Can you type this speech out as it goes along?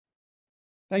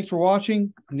Thanks for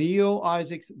watching. Neil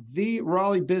Isaacs, the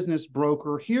Raleigh business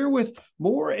broker, here with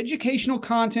more educational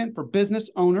content for business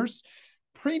owners.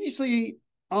 Previously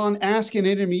on Ask an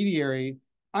Intermediary,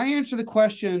 I answered the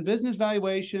question, business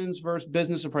valuations versus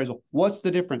business appraisal. What's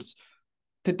the difference?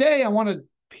 Today, I want to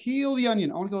peel the onion.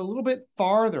 I want to go a little bit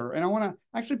farther, and I want to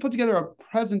actually put together a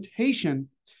presentation,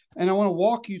 and I want to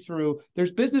walk you through.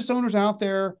 There's business owners out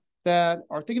there that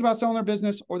are thinking about selling their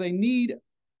business, or they need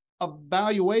a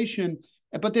valuation,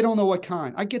 but they don't know what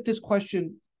kind. I get this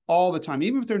question all the time.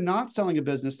 Even if they're not selling a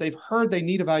business, they've heard they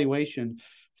need a valuation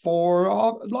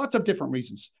for lots of different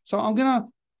reasons. So I'm going to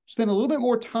spend a little bit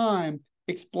more time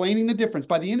explaining the difference.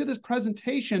 By the end of this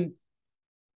presentation,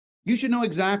 you should know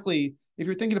exactly, if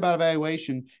you're thinking about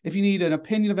evaluation, if you need an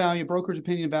opinion of value, broker's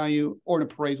opinion of value, or an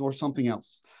appraisal or something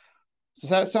else. Does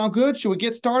that sound good? Should we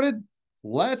get started?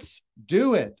 Let's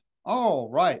do it. All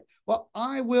right. Well,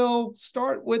 I will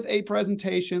start with a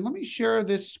presentation. Let me share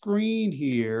this screen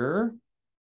here.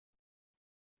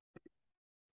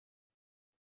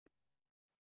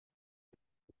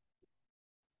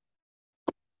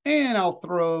 And I'll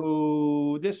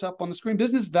throw this up on the screen.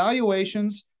 Business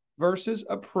valuations versus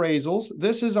appraisals.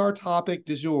 This is our topic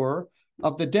du jour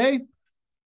of the day.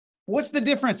 What's the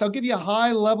difference? I'll give you a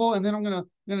high level, and then I'm going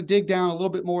to dig down a little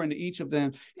bit more into each of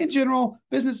them. In general,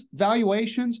 business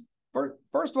valuations,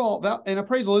 first of all, an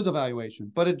appraisal is a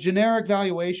valuation, but a generic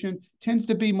valuation tends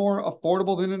to be more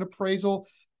affordable than an appraisal.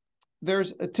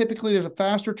 Typically there's a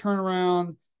faster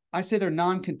turnaround. I say they're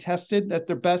non-contested, that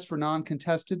they're best for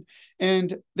non-contested,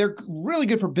 and they're really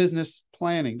good for business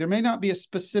planning. There may not be a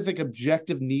specific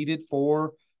objective needed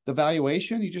for the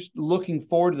valuation. You're just looking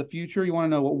forward to the future. You want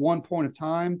to know at one point of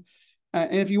time.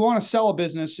 And if you want to sell a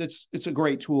business, it's a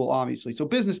great tool, obviously. So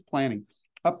business planning.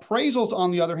 Appraisals,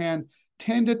 on the other hand,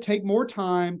 tend to take more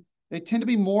time. They tend to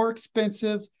be more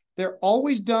expensive. They're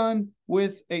always done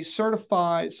with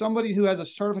somebody who has a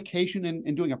certification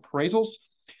in doing appraisals.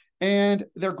 And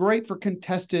they're great for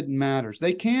contested matters.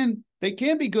 They can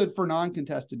be good for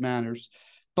non-contested matters,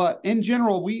 but in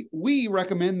general, we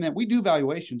recommend that we do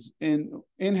valuations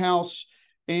in-house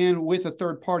and with a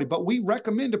third party, but we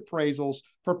recommend appraisals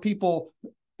for people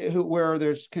where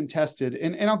there's contested,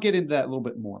 and I'll get into that a little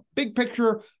bit more. Big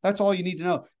picture, that's all you need to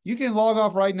know. You can log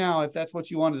off right now if that's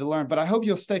what you wanted to learn, but I hope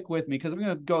you'll stick with me because I'm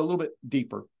going to go a little bit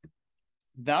deeper.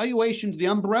 Valuations, the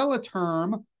umbrella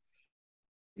term.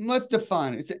 Let's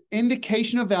define it. It's an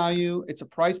indication of value. It's a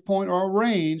price point or a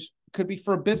range. Could be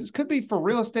for a business, could be for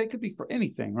real estate, could be for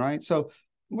anything, right? So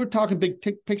we're talking big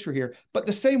picture here. But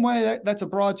the same way that's a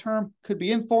broad term, could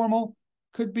be informal,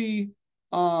 could be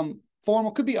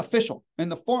formal, could be official.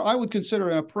 And I would consider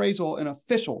an appraisal an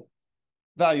official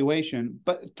valuation.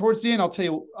 But towards the end, I'll tell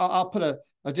you, I'll put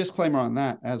a disclaimer on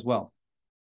that as well.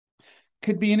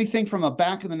 Could be anything from a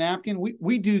back of the napkin.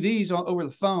 We do these over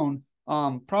the phone.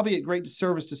 Probably at great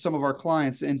service to some of our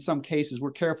clients. In some cases,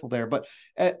 we're careful there, but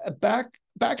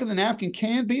back of the napkin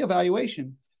can be a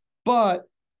valuation, but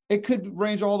it could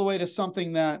range all the way to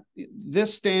something that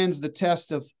this stands the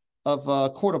test of a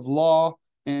court of law,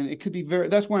 and it could be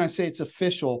that's when I say it's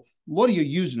official. What are you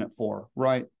using it for,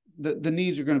 right? The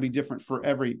needs are going to be different for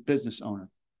every business owner.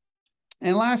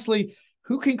 And lastly,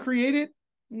 who can create it?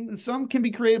 Some can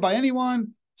be created by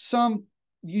anyone. Some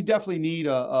you definitely need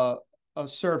a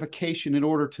certification in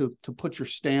order to put your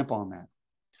stamp on that.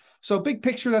 So big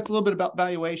picture, that's a little bit about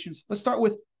valuations. Let's start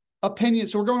with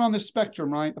opinions. So we're going on this spectrum,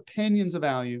 right? Opinions of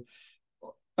value.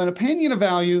 An opinion of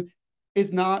value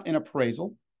is not an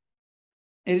appraisal.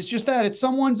 It is just that. It's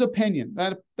someone's opinion.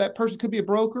 That person could be a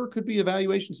broker, could be a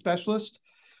valuation specialist,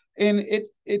 and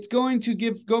it's going to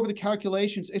go over the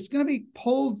calculations. It's going to be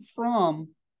pulled from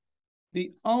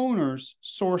the owner's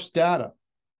source data.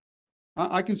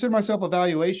 I consider myself a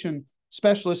valuation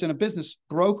specialist and a business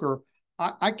broker.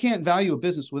 I can't value a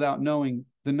business without knowing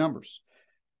the numbers.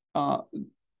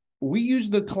 We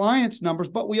use the client's numbers,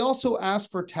 but we also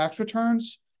ask for tax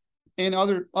returns and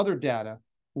other data.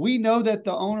 We know that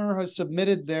the owner has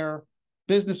submitted their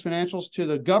business financials to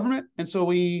the government, and so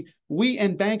we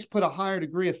and banks put a higher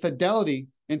degree of fidelity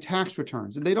in tax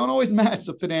returns, and they don't always match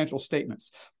the financial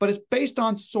statements, but it's based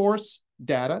on source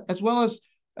data as well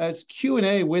as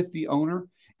Q&A with the owner,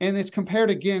 and it's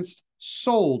compared against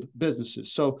sold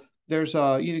businesses. So there's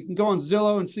you can go on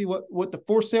Zillow and see what the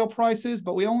for sale price is,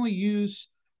 but we only use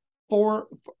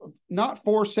not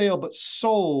for sale but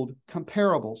sold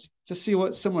comparables to see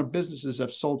what similar businesses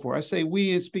have sold for. I say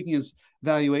we, speaking as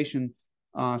valuation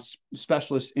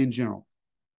specialists in general.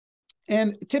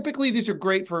 And typically these are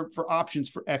great for options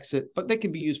for exit, but they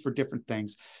can be used for different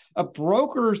things. A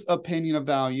broker's opinion of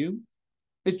value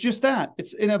is just that.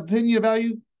 It's an opinion of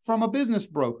value from a business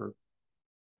broker.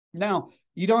 Now,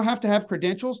 you don't have to have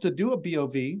credentials to do a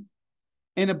BOV.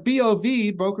 And a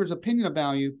BOV, broker's opinion of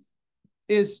value,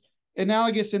 is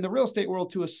analogous in the real estate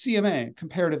world to a CMA,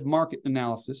 comparative market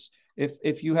analysis.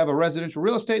 If you have a residential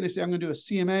real estate, they say, I'm going to do a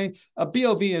CMA, a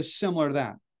BOV is similar to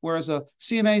that. Whereas a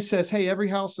CMA says, hey, every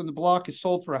house on the block is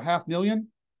sold for $500,000.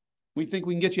 We think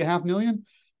we can get you $500,000.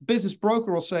 Business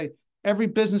broker will say, every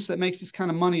business that makes this kind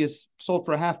of money is sold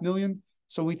for $500,000.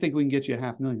 So we think we can get you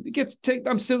 $500,000.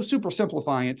 I'm still super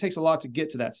simplifying. It takes a lot to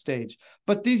get to that stage.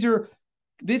 But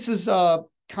this is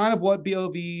kind of what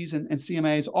BOVs and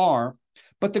CMAs are.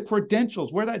 But the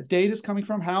credentials, where that data is coming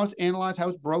from, how it's analyzed, how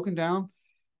it's broken down,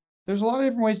 there's a lot of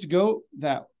different ways to go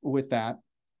with that.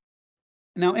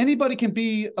 Now, anybody can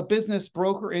be a business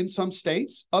broker in some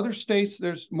states. Other states,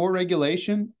 there's more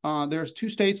regulation. There's 2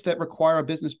 states that require a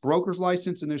business broker's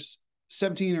license, and there's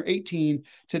 17 or 18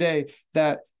 today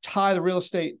that tie the real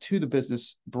estate to the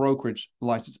business brokerage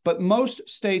license. But most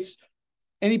states,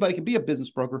 anybody can be a business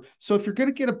broker. So if you're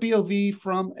going to get a BOV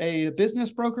from a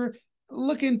business broker,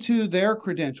 look into their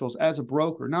credentials as a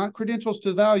broker, not credentials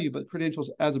to value, but credentials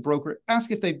as a broker.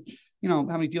 Ask if they've, how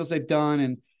many deals they've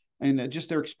done and just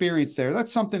their experience there.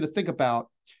 That's something to think about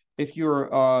if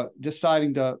you're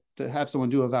deciding to have someone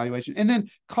do a valuation. And then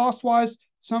cost-wise,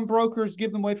 some brokers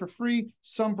give them away for free.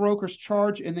 Some brokers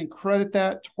charge and then credit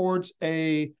that towards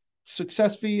a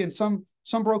success fee. And some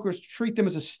brokers treat them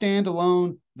as a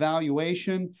standalone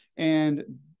valuation, and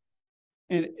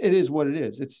it is what it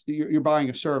is. You're buying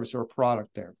a service or a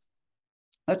product there.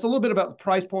 That's a little bit about the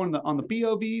price point on the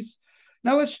BOVs.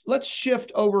 Now let's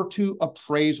shift over to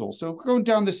appraisal. So going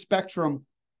down this spectrum,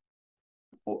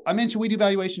 I mentioned we do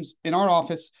valuations in our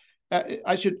office.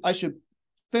 I should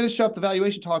finish up the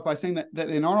valuation talk by saying that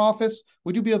in our office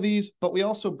we do BOVs, but we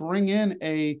also bring in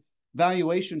a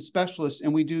valuation specialist,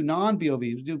 and we do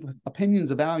non-BOVs. We do opinions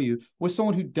of value with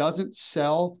someone who doesn't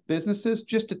sell businesses,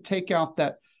 just to take out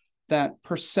that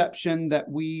perception that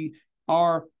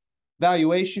our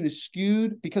valuation is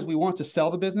skewed because we want to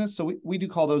sell the business. So we do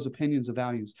call those opinions of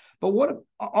values. But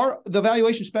the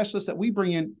valuation specialist that we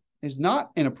bring in is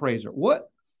not an appraiser.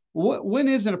 When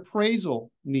is an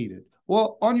appraisal needed?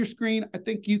 Well, on your screen, I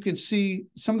think you can see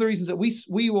some of the reasons that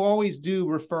we will always do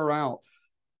refer out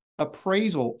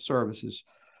appraisal services.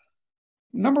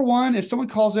 Number one, if someone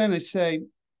calls in and they say,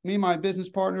 me and my business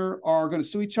partner are going to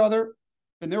sue each other,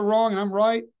 and they're wrong and I'm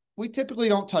right, we typically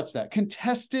don't touch that.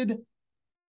 Contested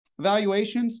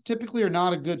valuations typically are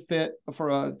not a good fit for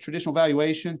a traditional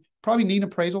valuation. Probably need an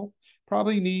appraisal.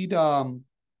 Probably need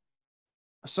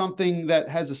something that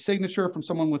has a signature from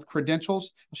someone with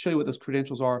credentials. I'll show you what those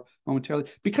credentials are momentarily.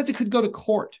 Because it could go to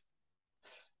court.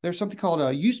 There's something called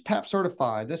a USPAP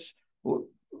certified.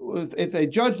 If a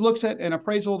judge looks at an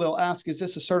appraisal, they'll ask, is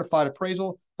this a certified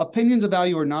appraisal? Opinions of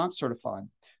value are not certified.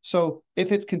 So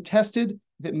if it's contested,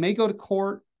 if it may go to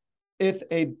court, if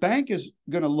a bank is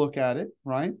going to look at it,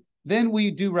 right, then we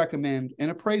do recommend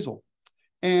an appraisal.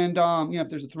 And if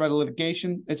there's a threat of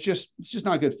litigation, it's just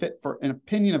not a good fit for an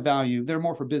opinion of value. They're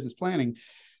more for business planning.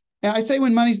 And I say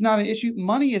when money's not an issue,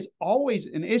 money is always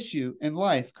an issue in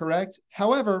life, correct?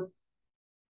 However,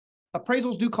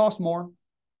 appraisals do cost more.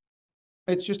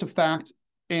 It's just a fact.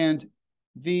 And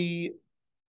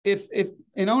if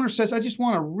an owner says, I just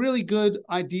want a really good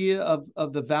idea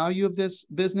of the value of this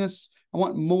business, I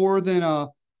want more than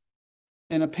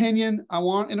an opinion, I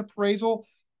want an appraisal,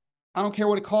 I don't care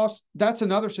what it costs, that's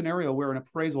another scenario where an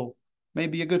appraisal may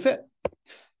be a good fit.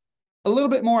 A little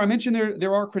bit more, I mentioned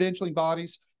there are credentialing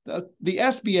bodies. The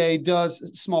SBA does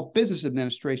Small Business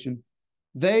Administration.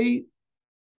 They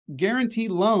guarantee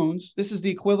loans. This is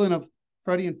the equivalent of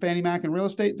Freddie and Fannie Mac in real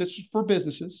estate. This is for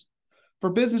businesses. For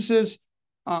businesses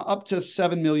up to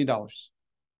 $7 million.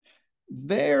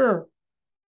 Their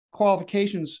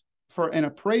qualifications for an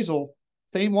appraisal,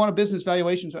 if they want a business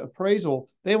valuation appraisal,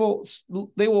 they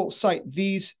will cite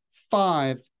these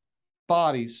 5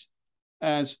 bodies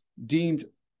as deemed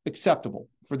acceptable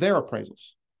for their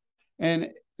appraisals. And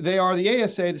they are the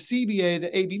ASA, the CBA, the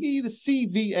ABV, the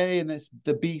CVA, and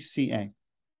the BCA.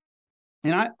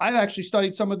 And I've actually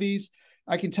studied some of these.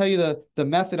 I can tell you the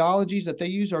methodologies that they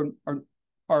use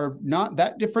are not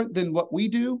that different than what we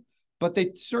do, but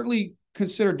they certainly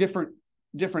consider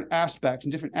different aspects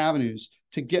and different avenues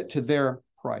to get to their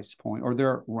price point or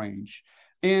their range.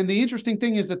 And the interesting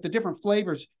thing is that the different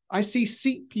flavors, I see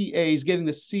CPAs getting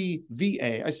the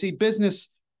CVA. I see business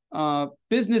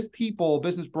people,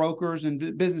 business brokers,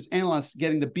 and business analysts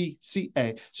getting the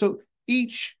BCA. So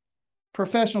each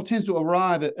professional tends to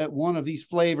arrive at one of these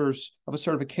flavors of a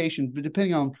certification,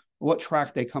 depending on what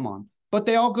track they come on. But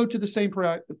they all go to the same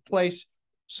place.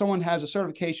 Someone has a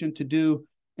certification to do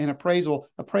an appraisal.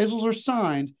 Appraisals are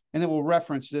signed and then we'll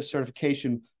reference this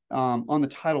certification on the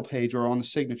title page or on the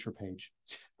signature page.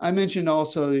 I mentioned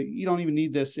also you don't even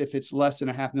need this if it's less than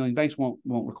 $500,000. Banks won't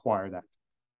require that.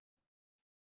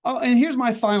 Oh, and here's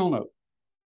my final note.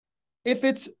 If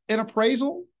it's an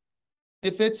appraisal,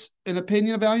 if it's an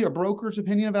opinion of value, a broker's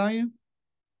opinion of value,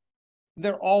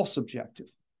 they're all subjective.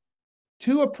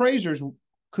 Two appraisers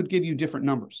could give you different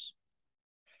numbers.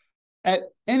 At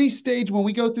any stage when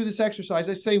we go through this exercise,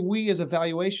 I say we as a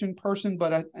valuation person,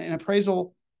 but an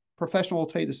appraisal professional will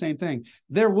tell you the same thing.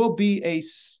 There will be a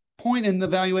point in the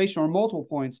valuation or multiple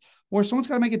points where someone's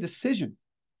got to make a decision.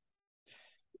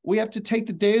 We have to take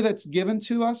the data that's given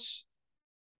to us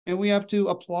and we have to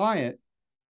apply it.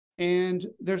 And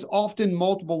there's often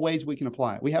multiple ways we can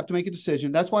apply it. We have to make a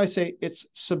decision. That's why I say it's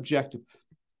subjective.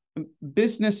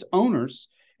 Business owners,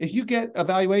 if you get a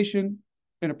valuation,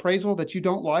 an appraisal that you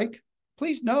don't like,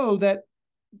 please know that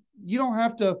you don't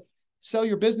have to sell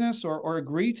your business or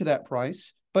agree to that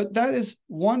price, but that is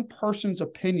one person's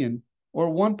opinion or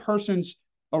one person's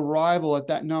arrival at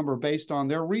that number based on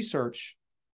their research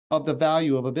of the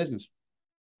value of a business.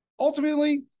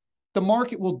 Ultimately, the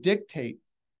market will dictate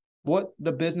what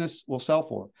the business will sell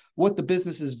for, what the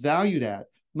business is valued at.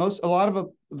 A lot of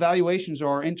valuations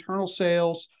are internal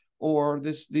sales or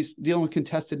these dealing with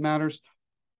contested matters.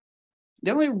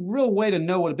 The only real way to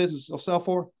know what a business will sell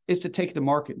for is to take it to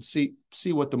market and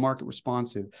see what the market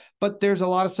responds to. But there's a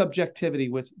lot of subjectivity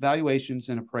with valuations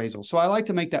and appraisals. So I like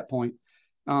to make that point.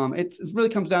 It really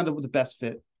comes down to the best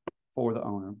fit for the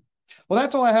owner. Well,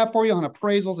 that's all I have for you on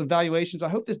appraisals and valuations. I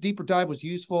hope this deeper dive was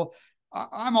useful.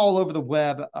 I'm all over the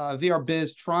web. VR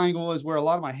Biz Triangle is where a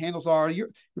lot of my handles are. You're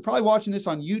probably watching this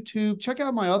on YouTube. Check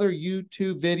out my other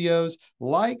YouTube videos.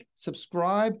 Like,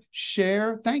 subscribe,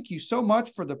 share. Thank you so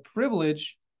much for the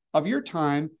privilege of your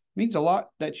time. It means a lot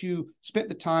that you spent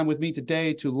the time with me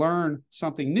today to learn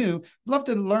something new. I'd love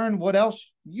to learn what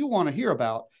else you want to hear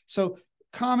about. So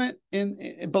comment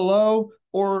in below,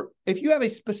 or if you have a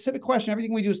specific question,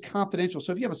 everything we do is confidential.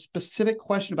 So if you have a specific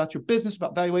question about your business,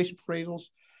 about valuation appraisals,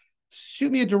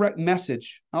 shoot me a direct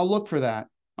message. I'll look for that.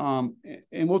 And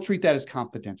we'll treat that as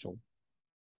confidential.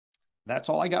 That's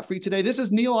all I got for you today. This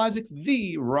is Neil Isaacs,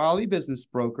 the Raleigh business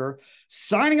broker,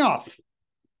 signing off.